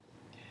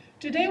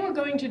Today we're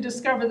going to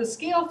discover the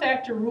scale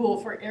factor rule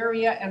for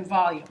area and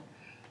volume.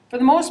 For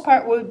the most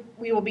part,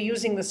 we will be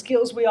using the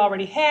skills we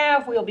already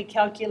have. We'll be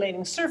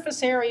calculating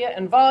surface area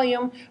and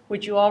volume,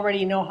 which you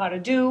already know how to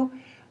do.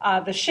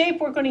 The shape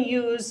we're going to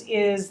use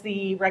is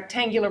the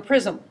rectangular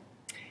prism.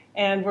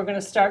 And we're going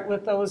to start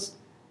with those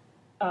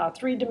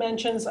three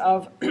dimensions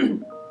of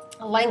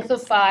a length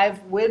of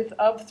 5, width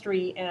of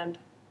 3, and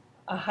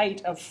a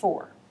height of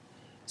 4.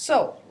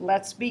 So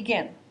let's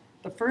begin.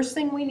 The first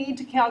thing we need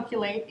to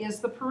calculate is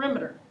the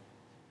perimeter.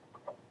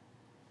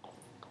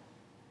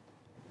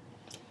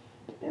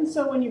 And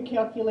so when you're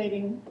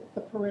calculating the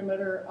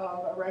perimeter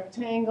of a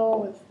rectangle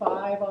with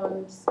 5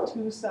 on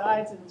 2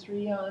 sides and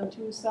 3 on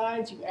 2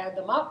 sides, you add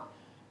them up.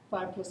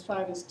 5 plus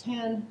 5 is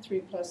 10, 3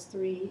 plus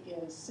 3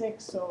 is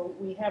 6, so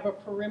we have a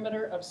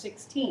perimeter of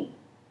 16.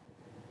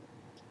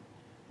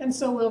 And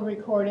so we'll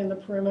record in the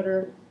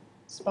perimeter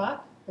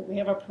spot that we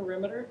have a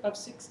perimeter of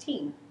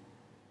 16.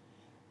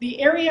 The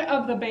area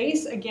of the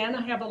base, again,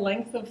 I have a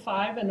length of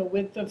 5 and a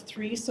width of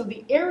 3, so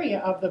the area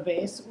of the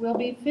base will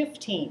be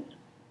 15.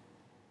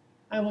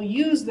 I will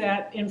use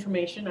that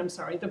information,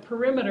 the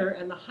perimeter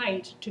and the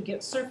height to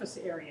get surface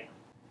area.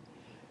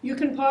 You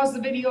can pause the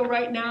video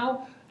right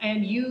now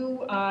and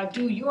you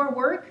do your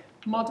work,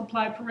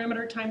 multiply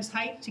perimeter times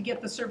height to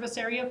get the surface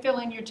area, fill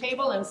in your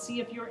table and see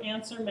if your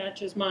answer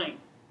matches mine.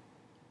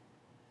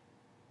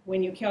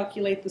 When you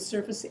calculate the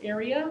surface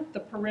area,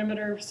 the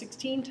perimeter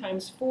 16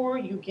 times 4,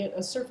 you get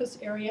a surface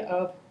area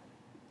of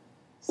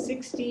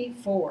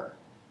 64.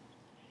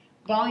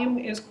 Volume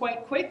is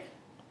quite quick.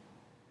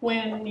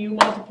 When you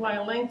multiply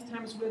length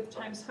times width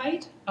times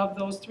height of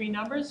those three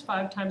numbers,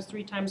 5 times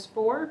 3 times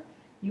 4,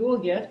 you will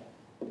get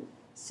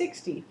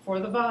 60 for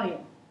the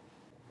volume.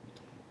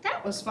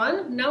 That was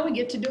fun. Now we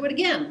get to do it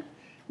again.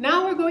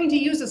 Now we're going to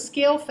use a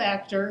scale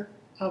factor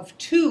of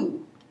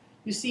 2.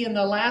 You see in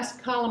the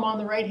last column on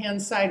the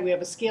right-hand side, we have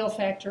a scale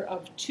factor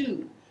of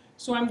 2.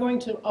 So I'm going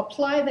to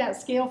apply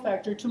that scale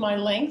factor to my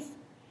length,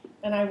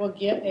 and I will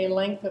get a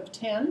length of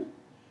 10.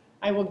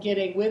 I will get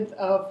a width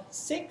of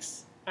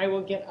 6. I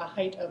will get a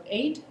height of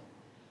 8.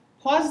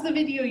 Pause the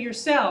video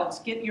yourselves.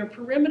 Get your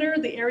perimeter,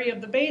 the area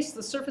of the base,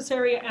 the surface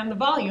area, and the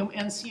volume,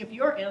 and see if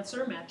your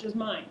answer matches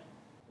mine.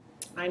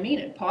 I mean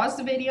it. Pause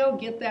the video,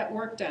 get that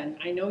work done.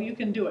 I know you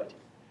can do it.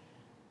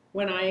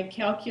 When I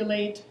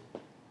calculate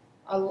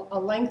a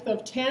length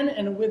of 10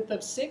 and a width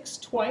of 6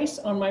 twice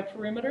on my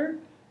perimeter,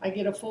 I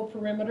get a full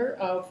perimeter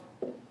of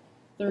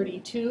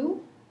 32.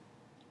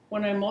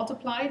 When I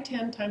multiply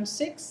 10 times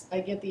 6, I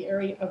get the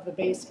area of the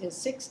base is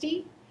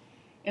 60.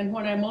 And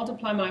when I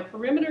multiply my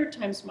perimeter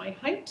times my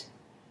height,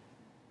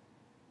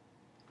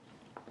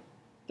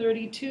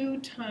 32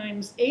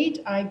 times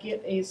 8, I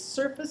get a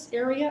surface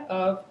area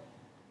of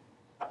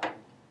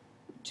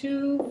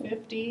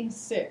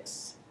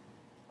 256.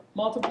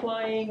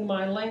 Multiplying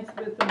my length,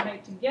 width, and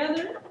height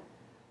together,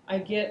 I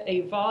get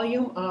a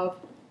volume of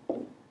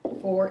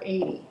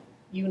 480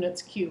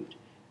 units cubed.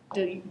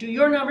 Do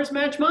your numbers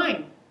match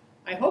mine?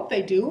 I hope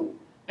they do.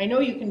 I know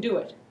you can do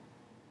it.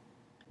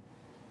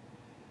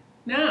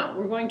 Now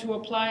we're going to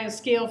apply a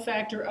scale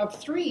factor of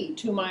 3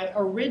 to my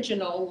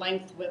original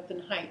length, width,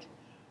 and height.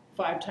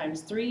 5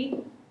 times 3,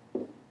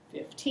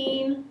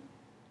 15.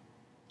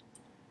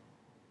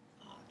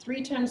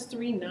 3 times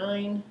 3,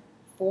 9.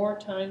 4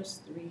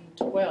 times 3,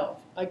 12.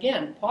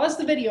 Again, pause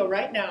the video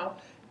right now,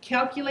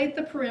 calculate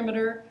the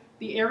perimeter,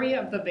 the area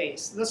of the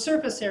base, the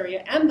surface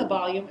area, and the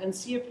volume, and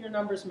see if your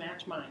numbers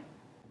match mine.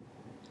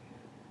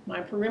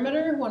 My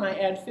perimeter, when I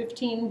add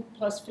 15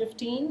 plus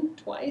 15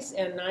 twice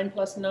and 9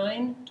 plus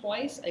 9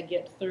 twice, I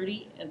get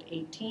 30 and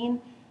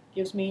 18.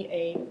 Gives me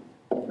a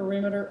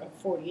perimeter of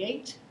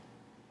 48.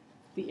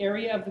 The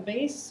area of the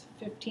base,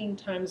 15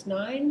 times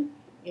 9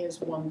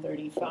 is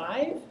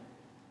 135.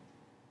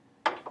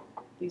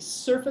 The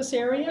surface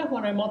area,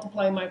 when I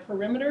multiply my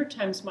perimeter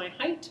times my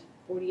height,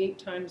 48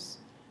 times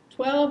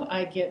 12,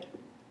 I get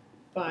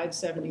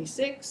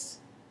 576.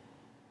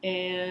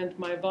 And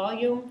my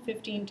volume,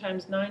 15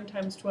 times 9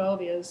 times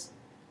 12 is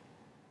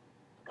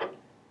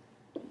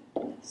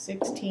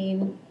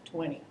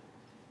 1620.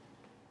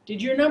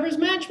 Did your numbers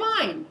match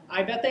mine?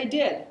 I bet they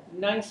did.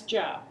 Nice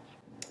job.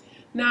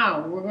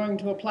 Now we're going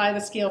to apply the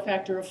scale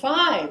factor of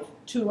 5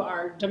 to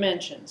our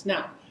dimensions.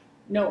 Now,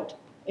 note,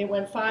 it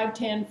went 5,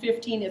 10,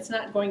 15, it's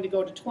not going to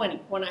go to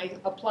 20. When I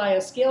apply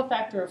a scale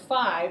factor of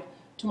 5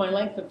 to my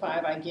length of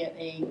 5, I get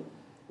a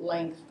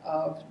length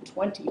of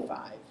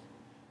 25.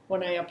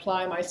 When I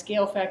apply my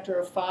scale factor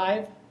of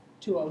 5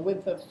 to a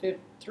width of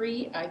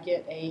 3, I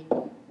get a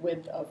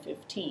width of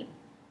 15.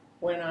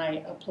 When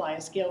I apply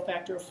a scale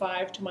factor of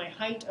 5 to my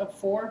height of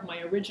 4,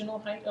 my original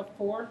height of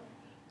 4,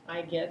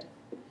 I get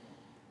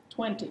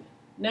 20.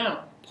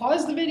 Now,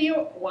 pause the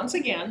video once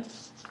again.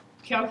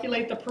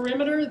 Calculate the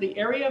perimeter, the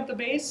area of the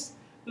base,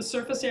 the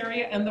surface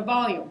area, and the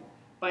volume.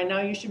 By now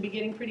you should be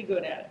getting pretty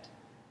good at it.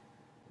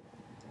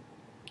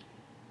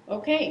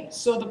 Okay,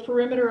 so the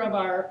perimeter of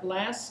our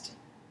last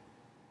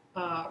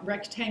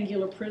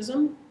rectangular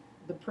prism,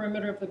 the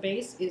perimeter of the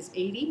base is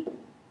 80.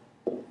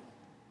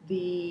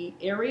 The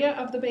area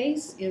of the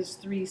base is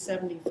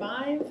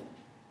 375.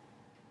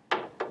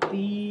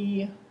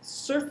 The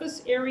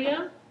surface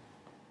area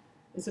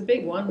is a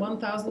big one,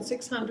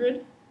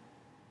 1,600.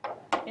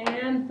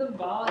 And the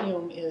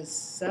volume is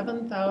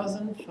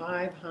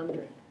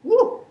 7,500.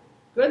 Woo!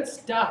 Good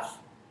stuff.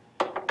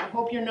 I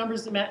hope your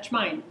numbers match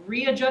mine.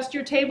 Readjust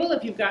your table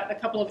if you've got a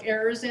couple of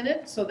errors in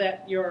it so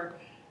that your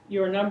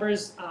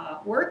numbers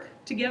work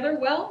together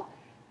well.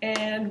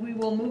 And we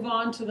will move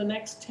on to the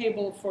next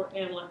table for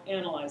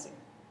analyzing.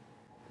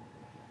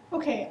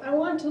 Okay, I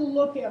want to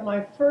look at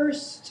my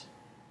first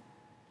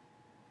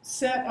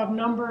set of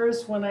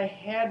numbers when I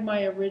had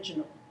my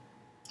original.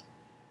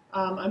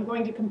 I'm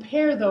going to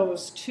compare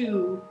those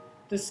to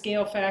the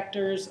scale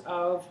factors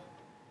of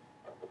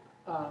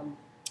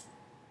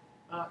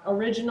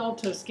original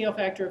to scale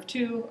factor of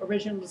 2,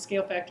 original to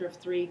scale factor of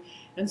 3,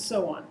 and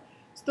so on.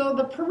 So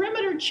the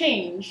perimeter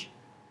change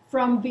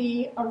from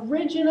the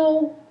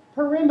original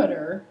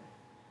perimeter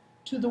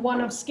to the one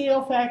of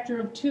scale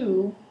factor of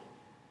 2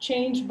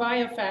 changed by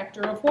a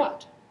factor of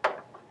what?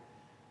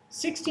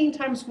 16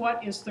 times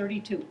what is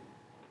 32?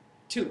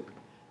 2.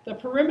 The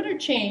perimeter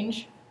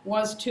change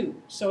was 2,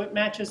 so it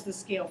matches the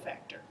scale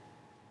factor.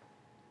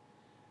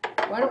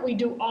 Why don't we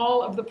do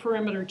all of the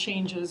perimeter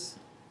changes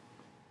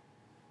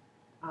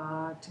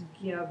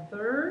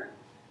together?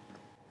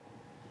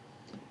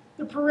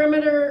 The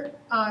perimeter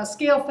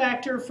scale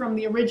factor from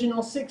the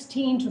original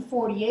 16 to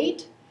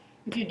 48.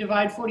 If you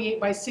divide 48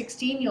 by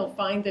 16, you'll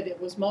find that it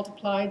was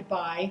multiplied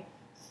by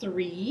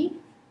 3.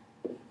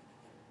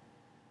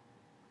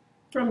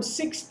 From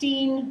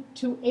 16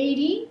 to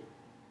 80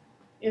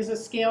 is a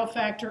scale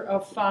factor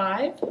of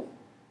 5.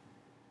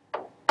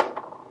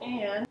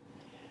 And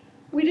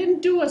we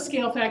didn't do a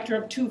scale factor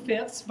of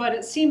 2/5, but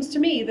it seems to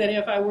me that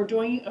if I were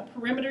doing a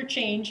perimeter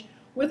change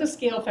with a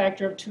scale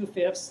factor of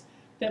 2/5,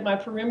 that my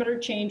perimeter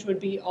change would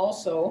be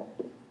also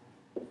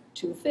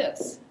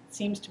 2/5. It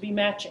seems to be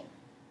matching.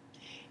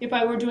 If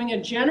I were doing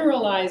a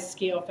generalized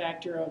scale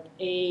factor of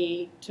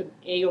A to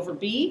A over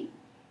B,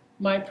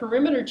 my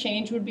perimeter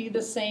change would be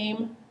the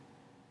same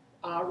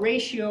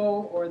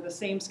ratio or the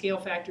same scale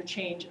factor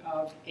change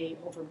of A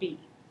over B.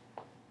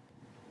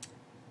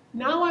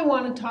 Now I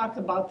want to talk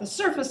about the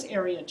surface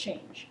area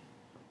change.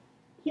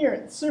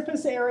 Here, the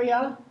surface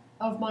area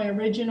of my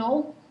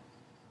original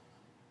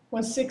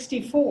was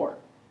 64.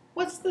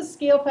 What's the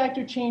scale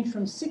factor change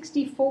from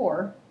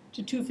 64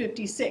 to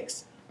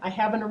 256? I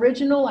have an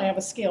original, I have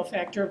a scale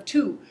factor of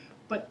 2,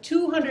 but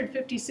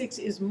 256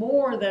 is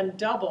more than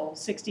double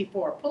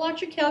 64. Pull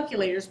out your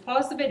calculators,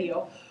 pause the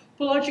video,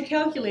 pull out your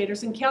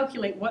calculators and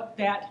calculate what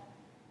that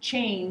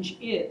change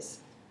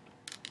is.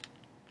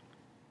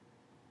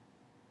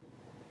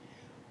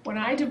 When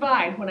I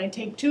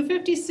take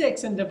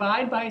 256 and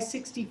divide by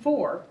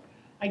 64,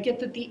 I get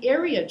that the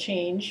area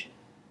change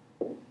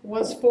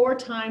was 4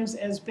 times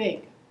as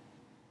big.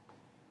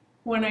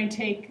 When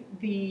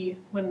the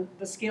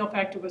scale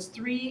factor was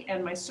 3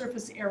 and my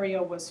surface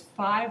area was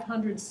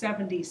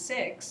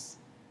 576,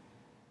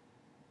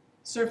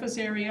 surface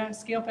area,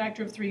 scale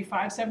factor of 3,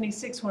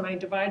 576, when I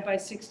divide by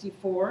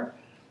 64,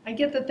 I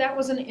get that that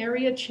was an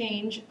area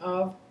change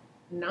of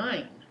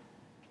 9.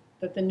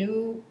 That the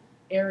new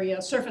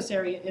area, surface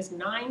area, is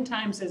 9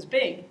 times as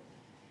big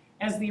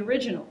as the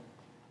original.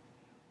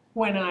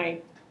 When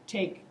I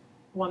take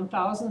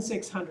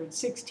 1,600,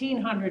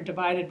 1,600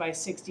 divided by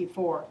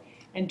 64,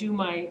 and do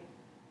my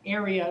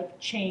area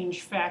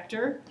change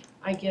factor,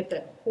 I get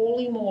that,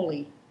 holy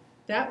moly,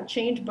 that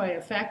changed by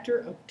a factor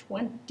of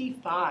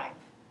 25.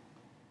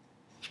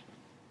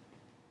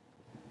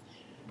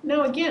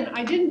 Now again,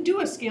 I didn't do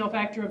a scale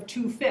factor of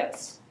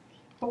 2/5,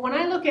 but when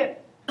I look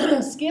at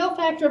scale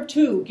factor of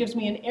 2 gives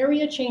me an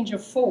area change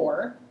of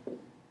 4,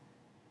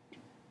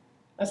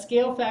 a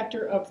scale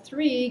factor of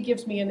 3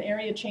 gives me an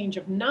area change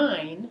of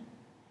 9,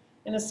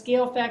 and a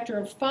scale factor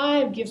of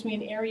 5 gives me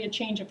an area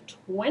change of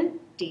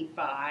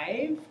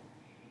 25.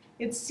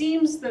 It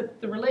seems that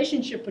the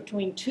relationship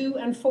between 2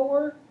 and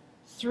 4,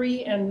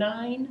 3 and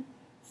 9,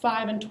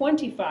 5 and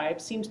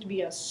 25 seems to be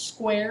a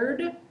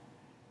squared,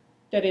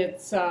 that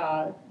it's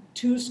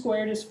 2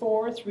 squared is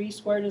 4, 3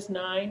 squared is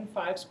 9,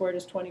 5 squared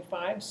is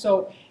 25.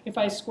 So if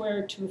I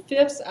square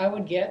 2/5, I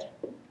would get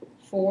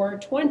 4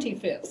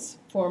 25ths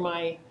for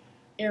my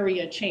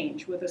area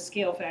change with a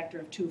scale factor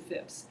of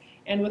 2/5.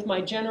 And with my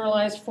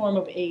generalized form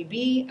of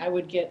AB, I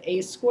would get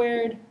A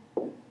squared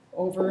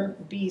over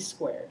B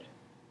squared.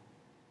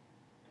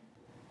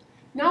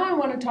 Now I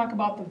want to talk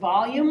about the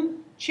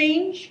volume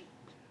change.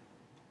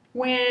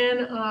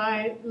 When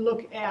I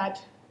look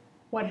at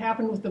what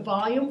happened with the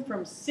volume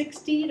from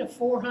 60 to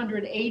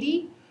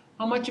 480,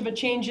 how much of a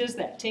change is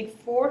that? Take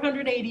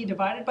 480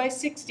 divided by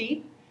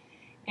 60,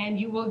 and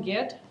you will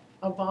get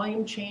a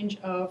volume change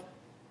of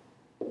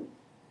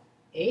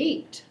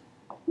 8.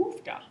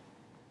 Woofda.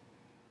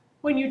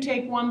 When you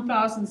take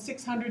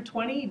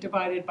 1,620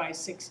 divided by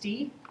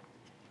 60,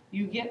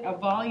 you get a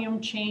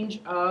volume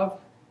change of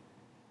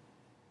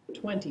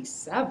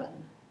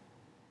 27.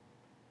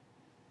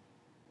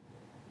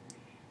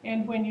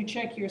 And when you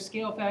check your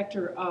scale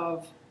factor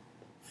of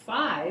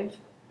 5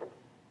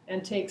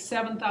 and take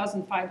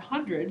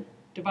 7,500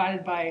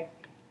 divided by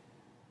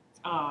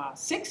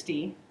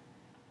 60,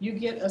 you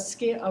get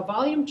a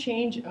volume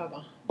change of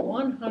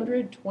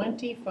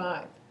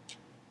 125.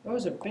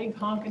 Those are big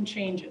honking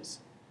changes.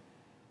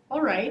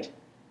 All right,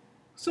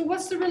 so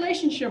what's the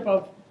relationship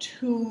of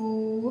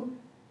 2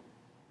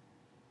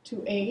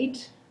 to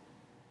 8,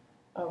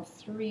 of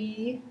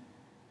 3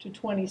 to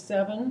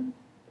 27,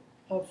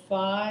 of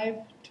 5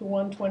 to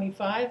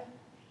 125?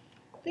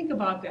 Think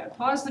about that.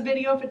 Pause the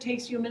video if it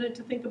takes you a minute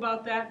to think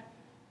about that.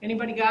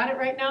 Anybody got it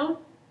right now?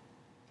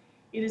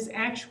 It is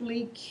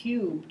actually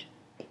cubed.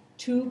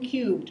 2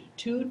 cubed.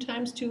 2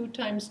 times 2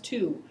 times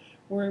 2.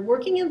 We're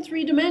working in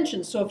 3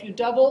 dimensions, so if you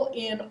double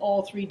in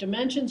all 3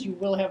 dimensions, you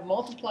will have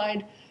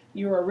multiplied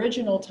your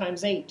original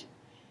times 8.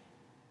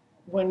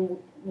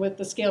 With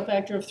the scale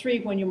factor of 3,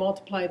 when you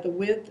multiply the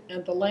width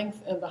and the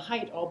length and the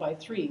height all by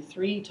 3,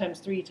 3 times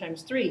 3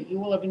 times 3, you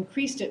will have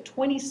increased it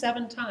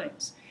 27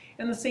 times.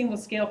 And the same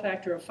with scale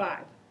factor of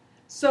 5.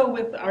 So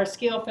with our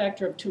scale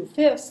factor of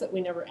 2/5 that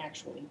we never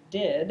actually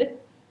did,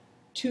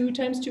 2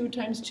 times 2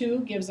 times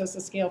 2 gives us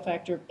a scale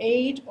factor of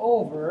 8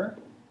 over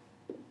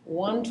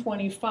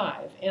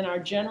 125. And our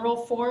general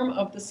form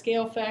of the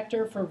scale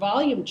factor for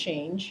volume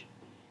change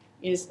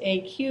is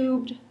a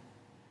cubed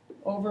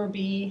over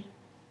b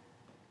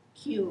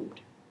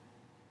cubed.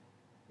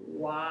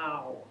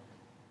 Wow.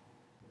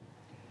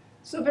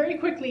 So very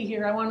quickly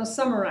here, I want to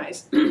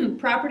summarize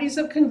properties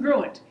of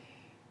congruent.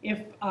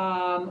 If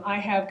I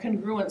have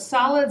congruent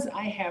solids,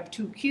 I have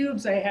 2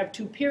 cubes, I have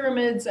 2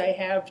 pyramids, I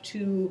have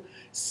 2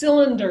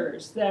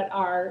 cylinders that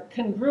are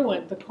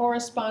congruent. The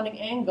corresponding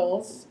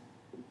angles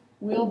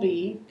will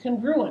be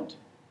congruent.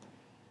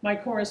 My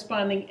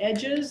corresponding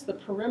edges, the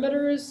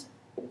perimeters,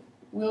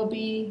 will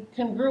be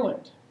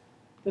congruent.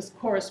 The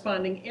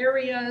corresponding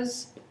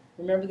areas,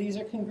 remember these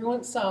are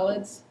congruent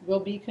solids, will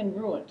be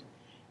congruent.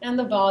 And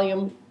the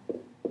volume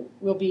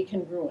will be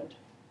congruent.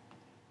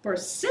 For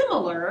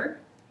similar,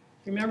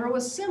 remember it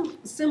was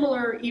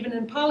similar even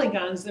in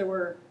polygons. There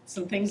were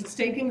some things that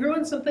stayed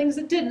congruent, some things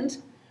that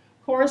didn't.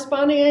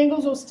 Corresponding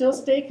angles will still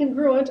stay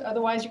congruent,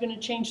 otherwise you're going to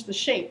change the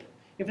shape.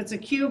 If it's a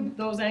cube,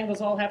 those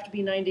angles all have to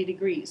be 90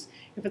 degrees.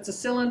 If it's a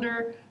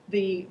cylinder,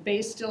 the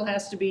base still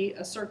has to be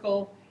a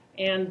circle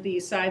and the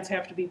sides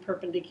have to be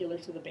perpendicular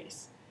to the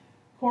base.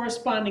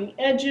 Corresponding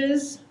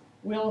edges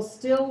will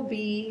still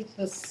be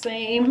the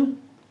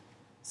same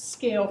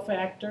scale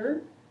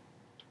factor,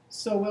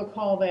 so we'll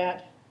call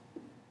that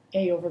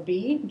A over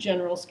B,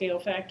 general scale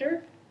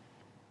factor.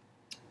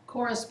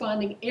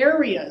 Corresponding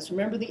areas,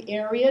 remember the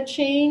area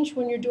change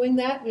when you're doing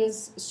that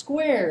is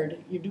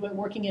squared. You're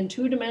working in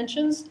 2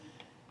 dimensions,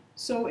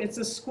 so it's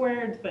a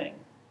squared thing.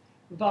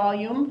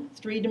 Volume,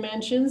 3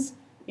 dimensions,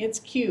 it's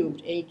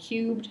cubed, A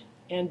cubed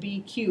and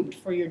B cubed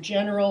for your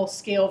general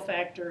scale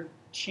factor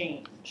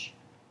change.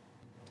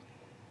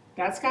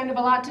 That's kind of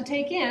a lot to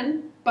take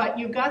in, but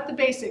you've got the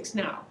basics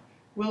now.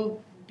 We'll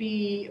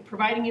be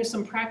providing you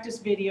some practice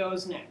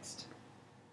videos next.